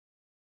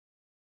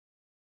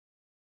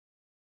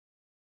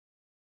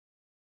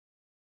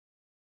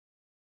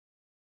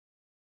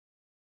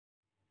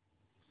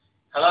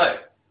Hello,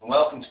 and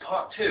welcome to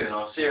part 2 in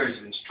our series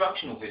of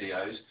instructional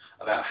videos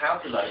about how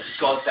to load the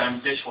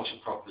goddamn dishwasher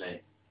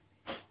properly.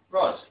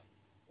 Roz.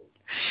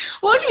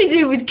 What do we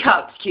do with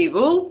cups,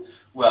 Cueball?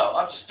 Well,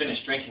 I've just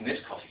finished drinking this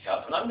coffee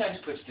cup and I'm going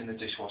to put it in the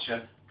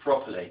dishwasher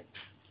properly.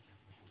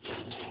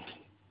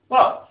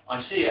 Well,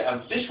 I see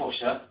a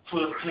dishwasher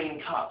full of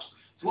clean cups.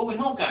 So what we're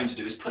not going to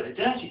do is put a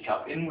dirty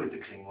cup in with the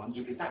clean ones,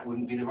 because that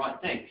wouldn't be the right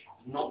thing.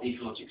 It's not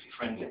ecologically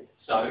friendly.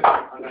 So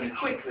I'm going to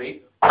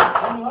quickly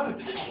unload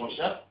the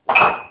dishwasher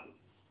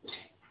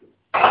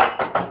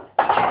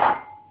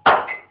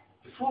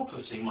before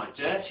putting my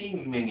dirty,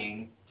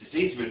 minging,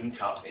 disease-ridden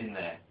cup in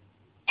there.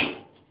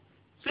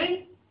 See?